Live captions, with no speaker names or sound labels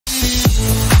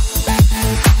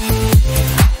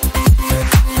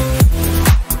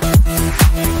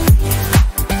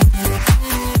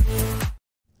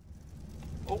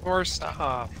More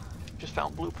stuff. Just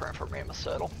found blueprint for Mammoth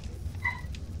Saddle.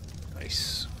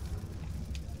 Nice.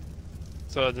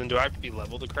 So then do I have to be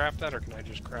level to craft that, or can I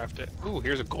just craft it? Ooh,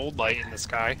 here's a gold light in the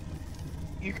sky.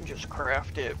 You can just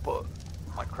craft it, but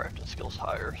my crafting skill's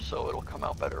higher, so it'll come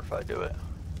out better if I do it.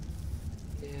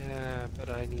 Yeah, but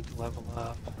I need to level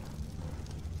up.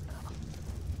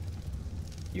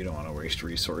 You don't want to waste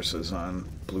resources on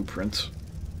blueprints.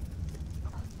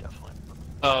 Definitely.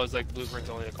 Oh, it's like blueprint's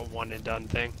only like a one and done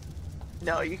thing.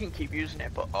 No, you can keep using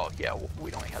it, but oh yeah, we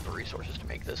don't have the resources to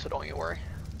make this, so don't you worry.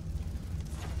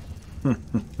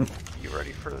 You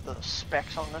ready for the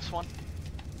specs on this one?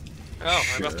 Oh,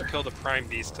 Sure. I must have killed a prime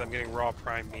beast because I'm getting raw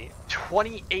prime meat.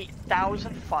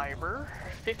 28,000 fiber,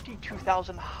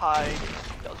 52,000 hide,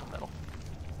 2,000 metal.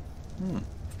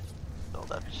 So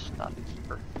that's not the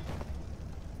keeper.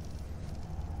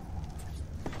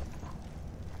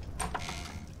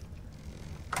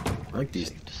 I like these.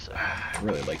 Safe to say. I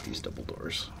really like these double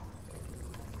doors.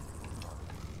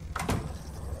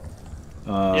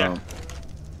 Yeah.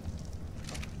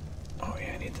 Oh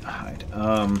yeah, I need to hide.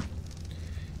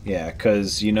 Yeah,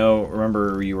 because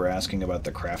remember you were asking about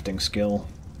the crafting skill?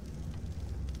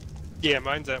 Yeah,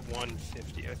 mine's at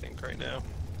 150, I think, right now.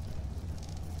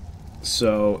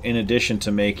 So, in addition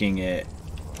to making it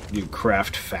you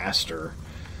craft faster,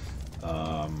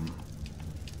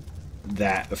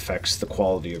 that affects the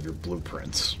quality of your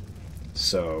blueprints.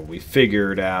 So we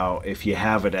figured out if you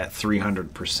have it at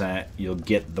 300%, you'll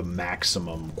get the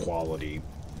maximum quality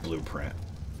blueprint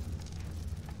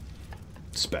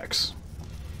specs.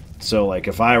 So like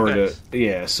if I were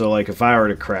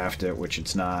to craft it, which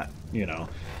it's not,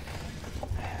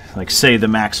 like say the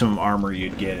maximum armor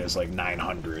you'd get is like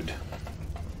 900.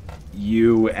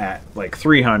 You at like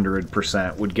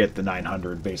 300% would get the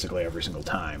 900 basically every single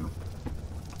time.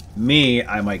 Me,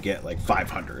 I might get like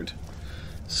 500.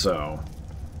 So,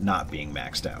 not being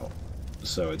maxed out.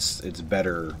 So it's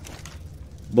better,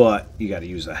 but you got to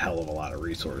use a hell of a lot of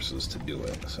resources to do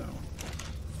it. So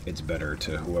it's better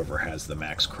to whoever has the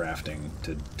max crafting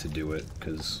to do it,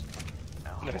 because.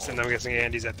 Nice, and I'm guessing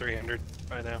Andy's at 300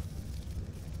 by now.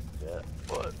 Yeah,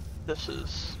 but this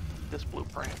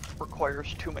blueprint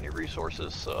requires too many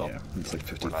resources, so Yeah, it's like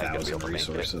we're not gonna be 50,000 able to make it.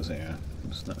 resources. Yeah,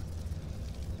 it's not.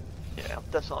 Yeah,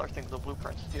 that's another thing with the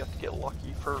blueprints. You have to get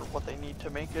lucky for what they need to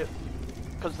make it,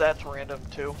 because that's random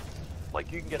too.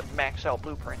 Like you can get a max out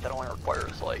blueprint that only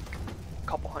requires like a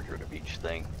couple hundred of each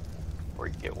thing, or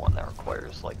you can get one that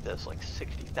requires like this, like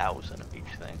 60,000 of each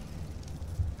thing.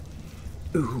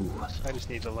 Ooh, I just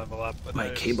need to level up. But my I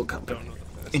just cable don't company know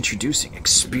the best. introducing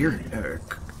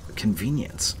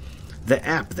convenience, the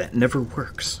app that never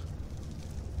works.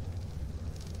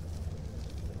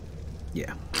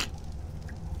 Yeah.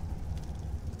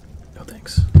 No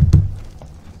thanks.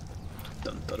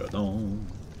 Dun, dun, dun, dun.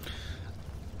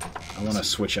 I want to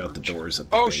switch out the doors at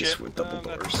the Oh base shit! with double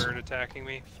That's doors. a bird attacking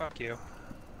me. Fuck you.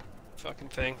 Fucking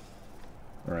thing.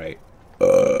 Right.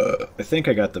 I think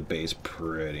I got the base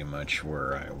pretty much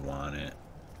where I want it.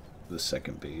 The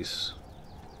second base.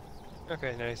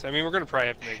 Okay, nice. I mean, we're gonna probably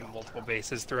have to make multiple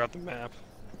bases throughout the map.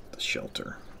 The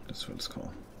shelter. That's what it's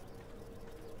called.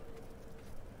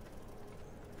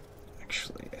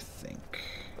 Actually, I think...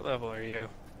 What level are you?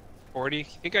 40? I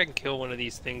think I can kill one of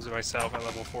these things myself at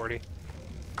level 40.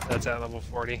 That's at level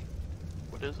 40.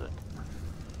 What is it?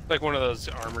 Like one of those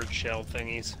armored shell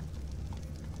thingies.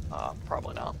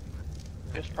 Probably not.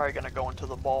 It's probably gonna go into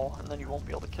the ball, and then you won't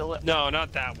be able to kill it. No,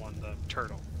 not that one. The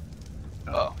turtle.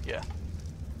 Oh, yeah.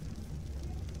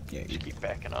 Yeah, you Just keep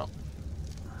backing up.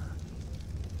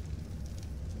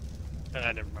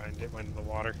 Never mind. It went in the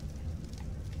water.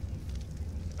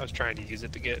 I was trying to use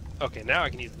it to get... Okay, now I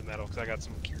can use the metal because I got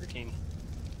some carotene.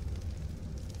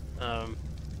 No,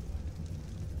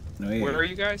 yeah, Where are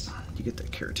you guys? You get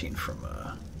that carotene from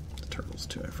the turtles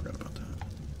too. I forgot about that.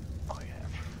 Oh yeah.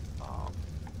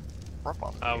 We're up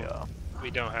on the, We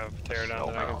don't have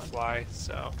pterodon that I can fly,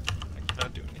 so I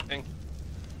cannot do anything.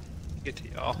 Get to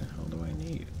y'all. What the hell do I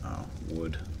need? Oh,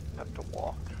 wood. have to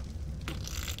walk.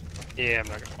 Yeah, I'm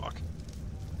not gonna walk.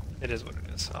 It is what it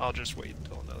is. I'll just wait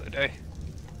until another day.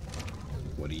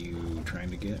 What are you trying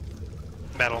to get?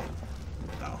 Metal.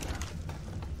 Oh.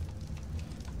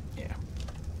 Yeah.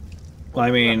 Well,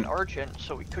 I mean, an Argent,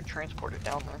 so we could transport it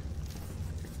down there.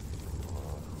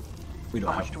 we don't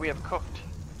How have... much do we have cooked?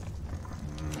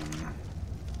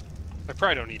 I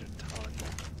probably don't need a ton.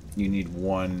 You need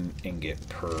 1 ingot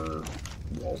per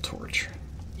wall torch.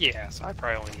 Yeah, so I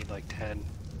probably only need like 10.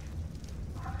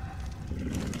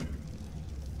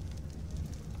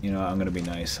 You know, I'm gonna be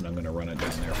nice and I'm gonna run it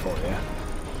down there for you.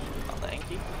 Oh, thank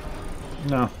you.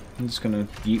 No, I'm just gonna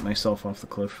yeet myself off the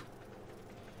cliff.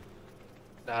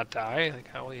 not die? Like,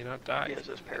 how will you not die? He has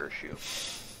his parachute.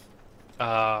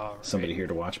 Somebody here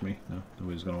to watch me? No?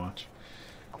 Nobody's gonna watch?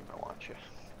 I'm gonna watch you.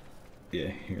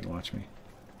 Yeah, you're gonna watch me.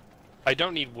 I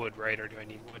don't need wood, right? Or do I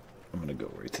need wood? I'm gonna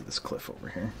go right to this cliff over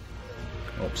here.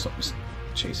 Oh, something's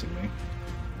chasing me.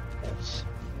 Yes.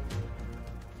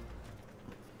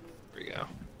 Here we go.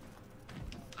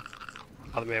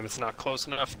 Oh, man, it's not close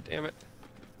enough. Damn it.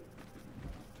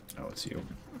 Oh, it's you.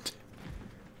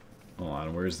 Hold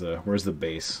on, where's the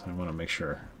base? I want to make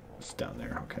sure it's down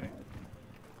there. Okay.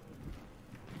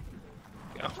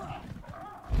 Go.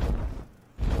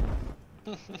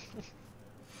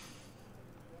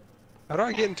 How do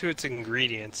I get into its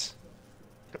ingredients?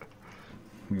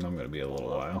 I'm gonna be a little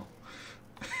while.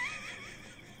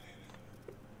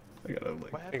 I gotta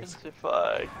like. What happens if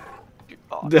I do...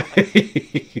 Oh,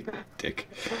 Dick.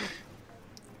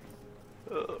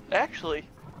 actually...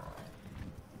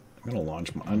 I'm gonna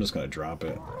launch. I'm just gonna drop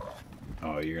it.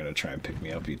 Oh, you're gonna try and pick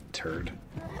me up, you turd.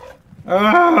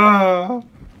 Ah!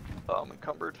 Oh, I'm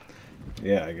encumbered.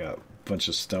 Yeah, I got a bunch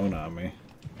of stone on me.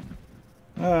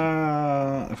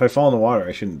 If I fall in the water,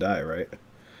 I shouldn't die, right?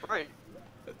 Right.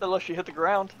 Unless you hit the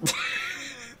ground.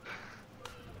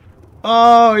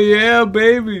 Oh, yeah,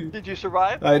 baby! Did you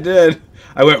survive? I did.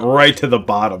 I went right to the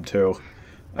bottom, too.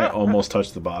 I almost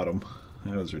touched the bottom.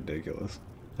 That was ridiculous.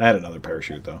 I had another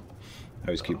parachute, though. I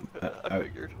always keep. I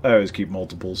figured. I always keep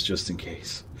multiples just in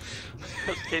case.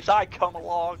 Just in case I come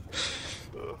along.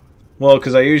 Well,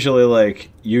 because I usually like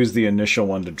use the initial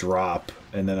one to drop,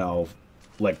 and then I'll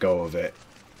let go of it,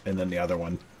 and then the other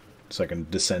one, so I can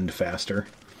descend faster.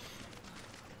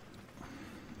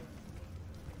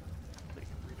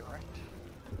 Redirect.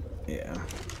 Yeah.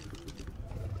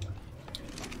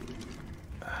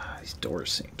 These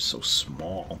doors seem so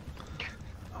small.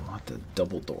 I want the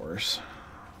double doors.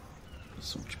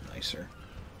 So much nicer.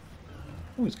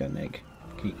 Oh, he's got an egg.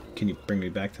 Can you bring me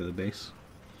back to the base?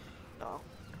 No.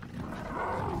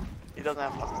 He doesn't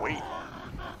have enough weight.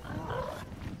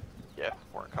 Yeah,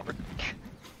 we're encumbered.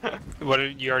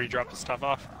 What, you already dropped the stuff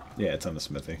off? Yeah, it's on the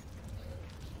smithy.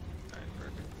 Alright,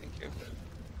 perfect. Thank you.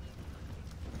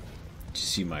 Did you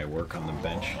see my work on the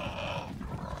bench? Oh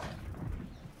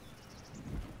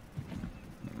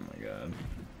my god.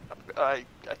 I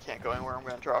can't go anywhere. I'm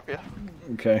gonna drop you.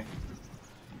 Okay.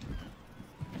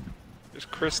 There's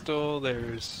crystal,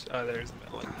 there's the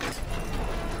metal.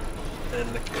 And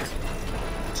the cave.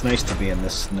 It's nice to be in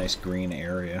this nice green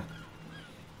area.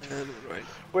 And what do I...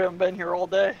 We haven't been here all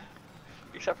day.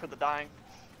 Except for the dying.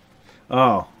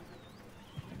 Oh.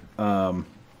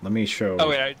 Let me show... Oh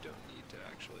wait, I don't need to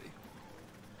actually...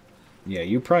 Yeah,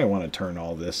 you probably want to turn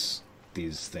all these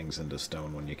things into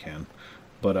stone when you can.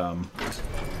 But,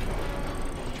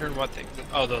 Turn what things?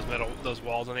 Oh, those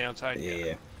walls on the outside?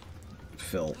 yeah.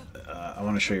 Phil, I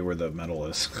want to show you where the metal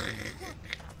is.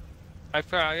 I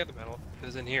got the metal. It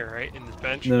was in here, right? In this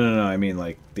bench? No, I mean,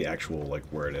 like, the actual, like,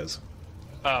 where it is.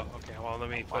 Oh, okay. Well, let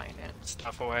me put Fine.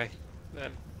 stuff away.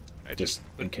 Then I Just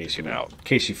in case you out. in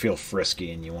case you feel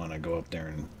frisky and you want to go up there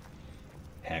and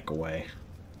hack away.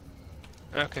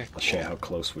 Okay. I'll show you how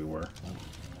close we were.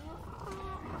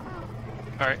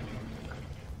 All right.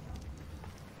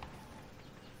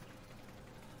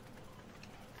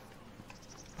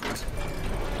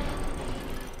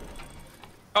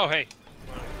 Oh, hey.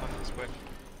 This quick.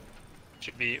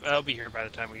 Should be. I'll be here by the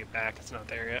time we get back. It's not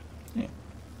there yet. Yeah.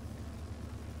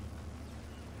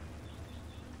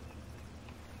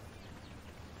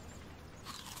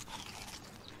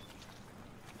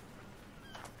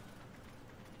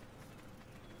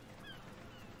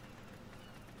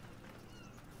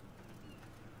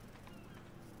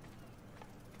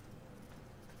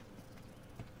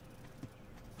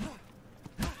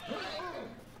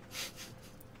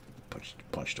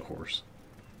 Punched a horse.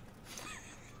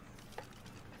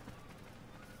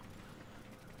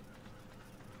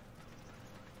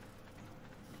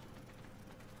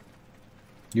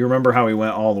 You remember how we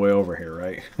went all the way over here,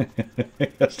 right?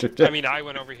 Yesterday. I mean, I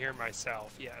went over here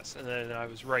myself, yes, and then I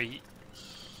was right.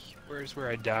 Where's where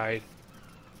I died?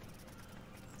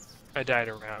 I died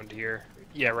around here.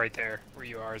 Yeah, right there, where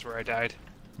you are, is where I died.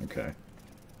 Okay.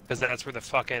 Because that's where the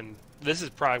fucking. This is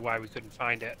probably why we couldn't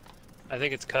find it. I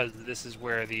think it's because this is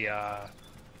where the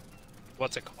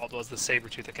what's it called? Was the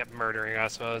saber-tooth that kept murdering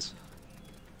us was.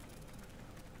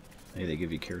 Hey, they give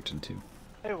you keratin too.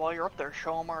 Hey, while you're up there,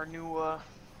 show them our new.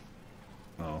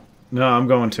 Oh no, I'm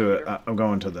going to it. I'm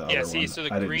going to the other Yeah, see, one. so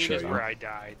the I didn't green show is you. where I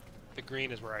died. The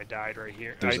green is where I died right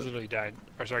here. There's I literally died.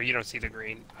 Or sorry, you don't see the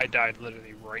green. I died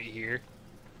literally right here.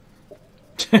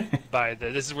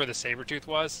 This is where the saber-tooth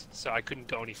was, so I couldn't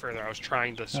go any further. I was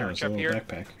trying to Oh, search it's a up little here.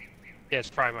 backpack. Yeah, it's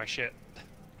probably my shit.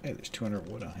 Hey, there's 200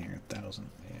 wood on here. 1,000.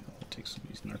 Yeah, I'll take some of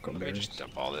these narco Let me berries. just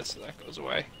dump all this so that goes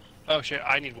away. Oh shit,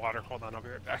 I need water. Hold on, I'll be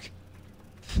right back.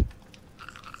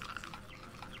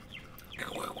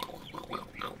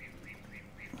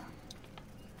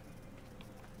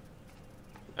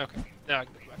 Okay, now I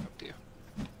can go back up to you.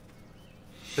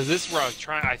 Because this is where I was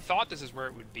trying. I thought this is where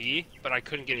it would be, but I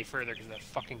couldn't get any further because of that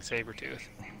fucking saber tooth.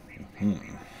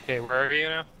 Okay, where are you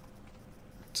now?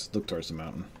 Let's look towards the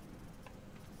mountain.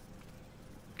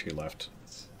 To your left.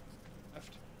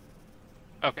 Left.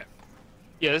 Okay.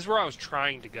 Yeah, this is where I was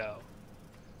trying to go.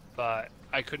 But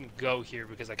I couldn't go here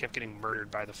because I kept getting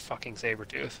murdered by the fucking saber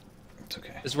tooth. It's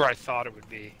okay. This is where I thought it would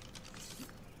be.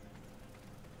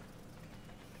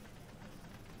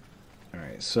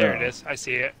 Alright, so... There it is. I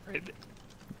see it.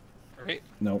 Right?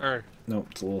 Nope. Or, Nope,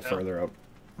 it's a little further up.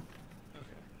 okay.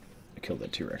 I killed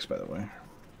that T-Rex, by the way.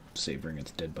 Savoring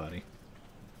its dead body.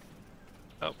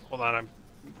 Oh, hold on.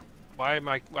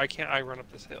 Why can't I run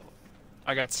up this hill?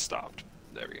 I got stopped.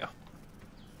 There we go.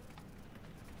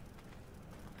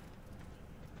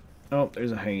 Oh,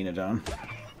 there's a hyena down.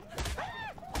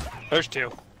 There's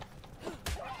two.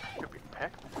 Could be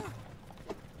packed.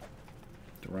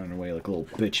 They're running away like little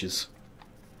bitches.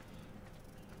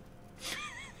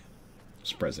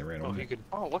 Surprised they ran Oh, away. you could.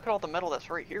 Oh, look at all the metal that's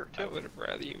right here, I too. would have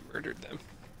rather you murdered them.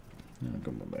 Oh,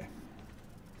 go bye.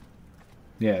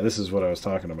 Yeah, this is what I was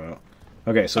talking about.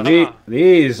 Okay, so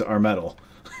these are metal.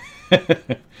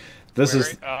 This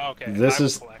is Oh, okay.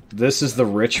 this is the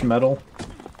rich metal,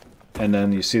 and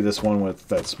then you see this one with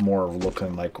that's more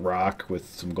looking like rock with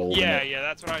some gold in it. Yeah,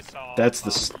 that's what I saw. That's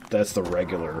the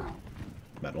regular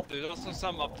metal. There's also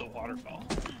some up the waterfall.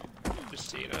 Just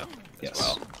so you know, as Yes.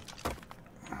 well.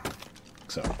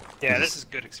 So Yeah, this is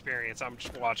good experience. I'm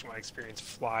just watching my experience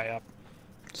fly up.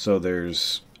 So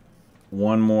there's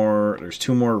there's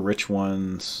 2 more rich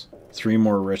ones, 3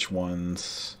 more rich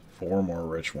ones, 4 more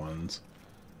rich ones.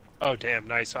 Oh, damn,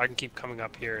 nice. So I can keep coming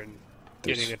up here and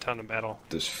There's- getting a ton of metal.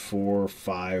 There's 4,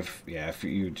 5. Yeah, if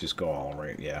you just go all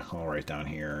right down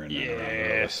here and then around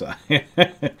the other side.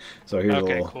 So here's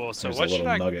Okay, a little, cool. So here's what a little should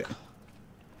I- nugget.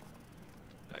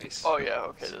 Nice. Oh, yeah,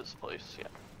 okay, this place, yeah.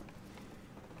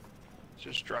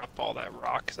 Just drop all that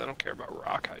rock, because I don't care about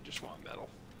rock. I just want metal.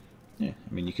 Yeah,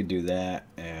 I mean you could do that,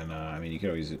 and I mean you could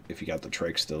always, if you got the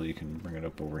trike still, you can bring it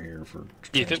up over here for.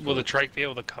 Do you think will the transport. trike be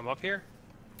able to come up here?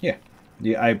 Yeah,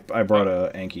 I brought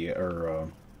a Anki or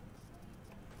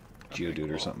Geodude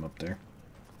cool. or something up there.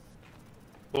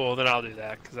 Well, then I'll do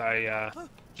that because I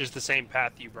just the same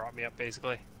path you brought me up,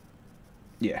 basically.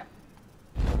 Yeah.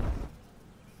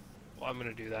 Well, I'm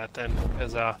gonna do that then,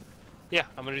 because yeah,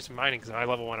 I'm gonna do some mining because my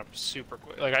level went up super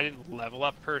quick. Like I didn't level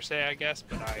up per se, I guess,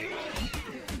 but I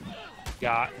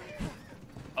got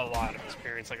a lot of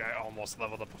experience. Like I almost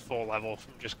leveled up a full level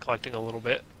from just collecting a little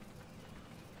bit.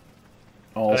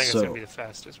 I think it's gonna Also, be the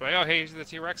fastest way. Oh, hey, here's the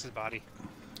T-Rex's body.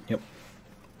 yep,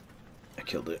 I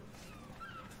killed it.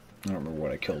 I don't remember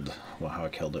what I killed, well, how I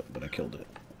killed it, but I killed it.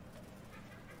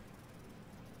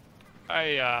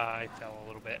 I fell a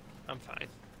little bit. I'm fine.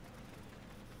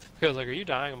 Feels like, are you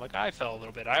dying? I'm like, I fell a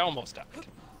little bit. I almost died.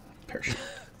 Parachute.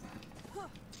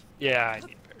 Yeah, I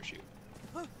need a parachute.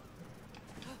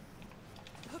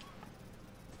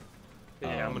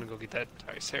 Yeah, I'm gonna go get that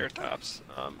Triceratops.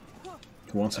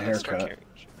 Who wants a start haircut? carrying-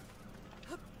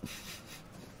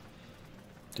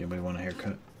 Do anybody want a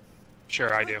haircut?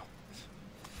 Sure, I do.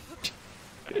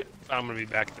 I'm gonna be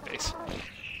back at the base.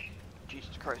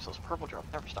 Jesus Christ, those purple drops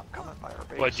never stop coming by our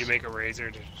base. What'd you make a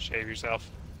razor to shave yourself?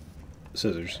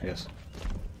 Scissors, yes.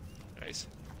 Nice.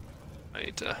 I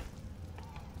need to.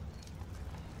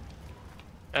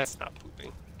 That's not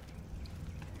pooping.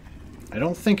 I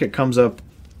don't think it comes up.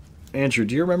 Andrew,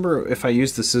 do you remember if I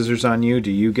use the scissors on you,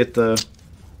 do you get the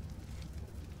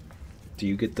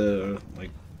like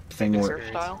thing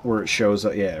Hairstyle? where it shows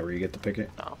up? Yeah, where you get to pick it.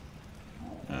 No.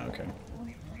 Oh, okay.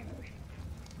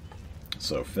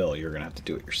 So Phil, you're gonna have to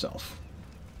do it yourself.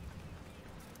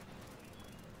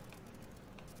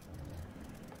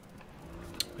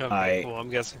 Okay, cool, I'm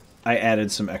guessing. I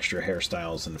added some extra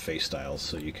hairstyles and face styles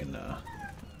so you can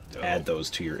add those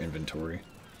to your inventory.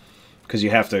 Because you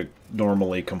have to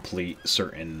normally complete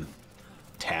certain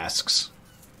tasks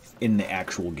in the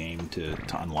actual game to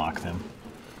unlock them.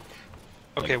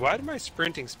 Okay, why did my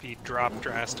sprinting speed drop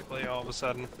drastically all of a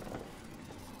sudden?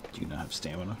 Do you not have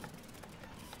stamina?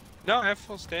 No, I have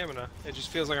full stamina. It just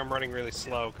feels like I'm running really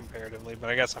slow comparatively, but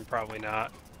I guess I'm probably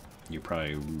not. You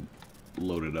probably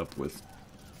loaded up with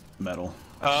metal.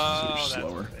 Oh, so that's you're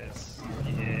slower. what it is.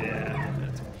 Yeah,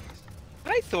 that's what it is.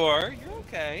 Hi, Thor. You're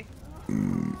okay.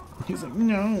 He's like,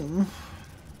 no.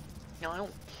 No,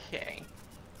 okay.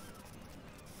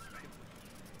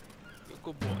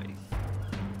 Good boy.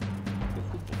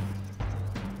 Good boy.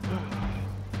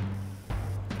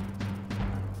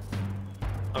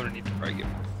 I'm gonna need to probably get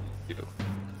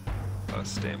more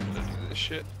stamina to do this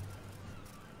shit.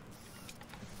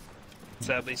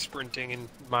 Sadly, sprinting and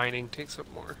mining takes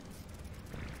up more.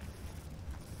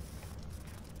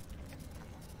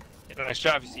 And I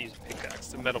should obviously use a pickaxe.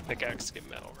 The metal pickaxe to get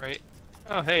metal, right?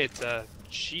 Oh, hey, it's a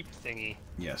sheep thingy.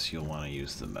 Yes, you'll want to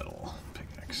use the metal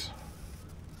pickaxe.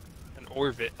 An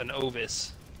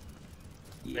ovis.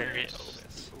 Very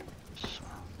ovis.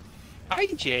 Hi,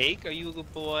 Jake. Are you a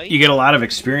good boy? You get a lot of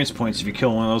experience points if you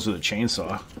kill one of those with a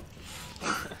chainsaw.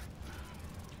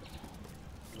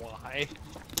 Why?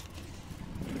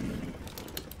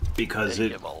 Because they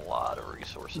give a lot of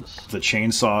resources. The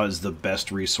chainsaw is the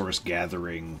best resource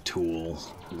gathering tool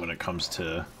when it comes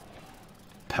to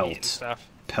pelt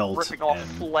ripping off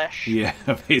and flesh. Yeah,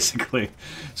 basically.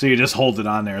 So you just hold it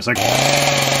on there. It's like,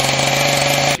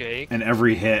 Jake, and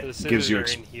every hit the gives you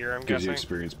scissors are in here, I'm gives you guessing.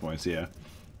 experience points. Yeah.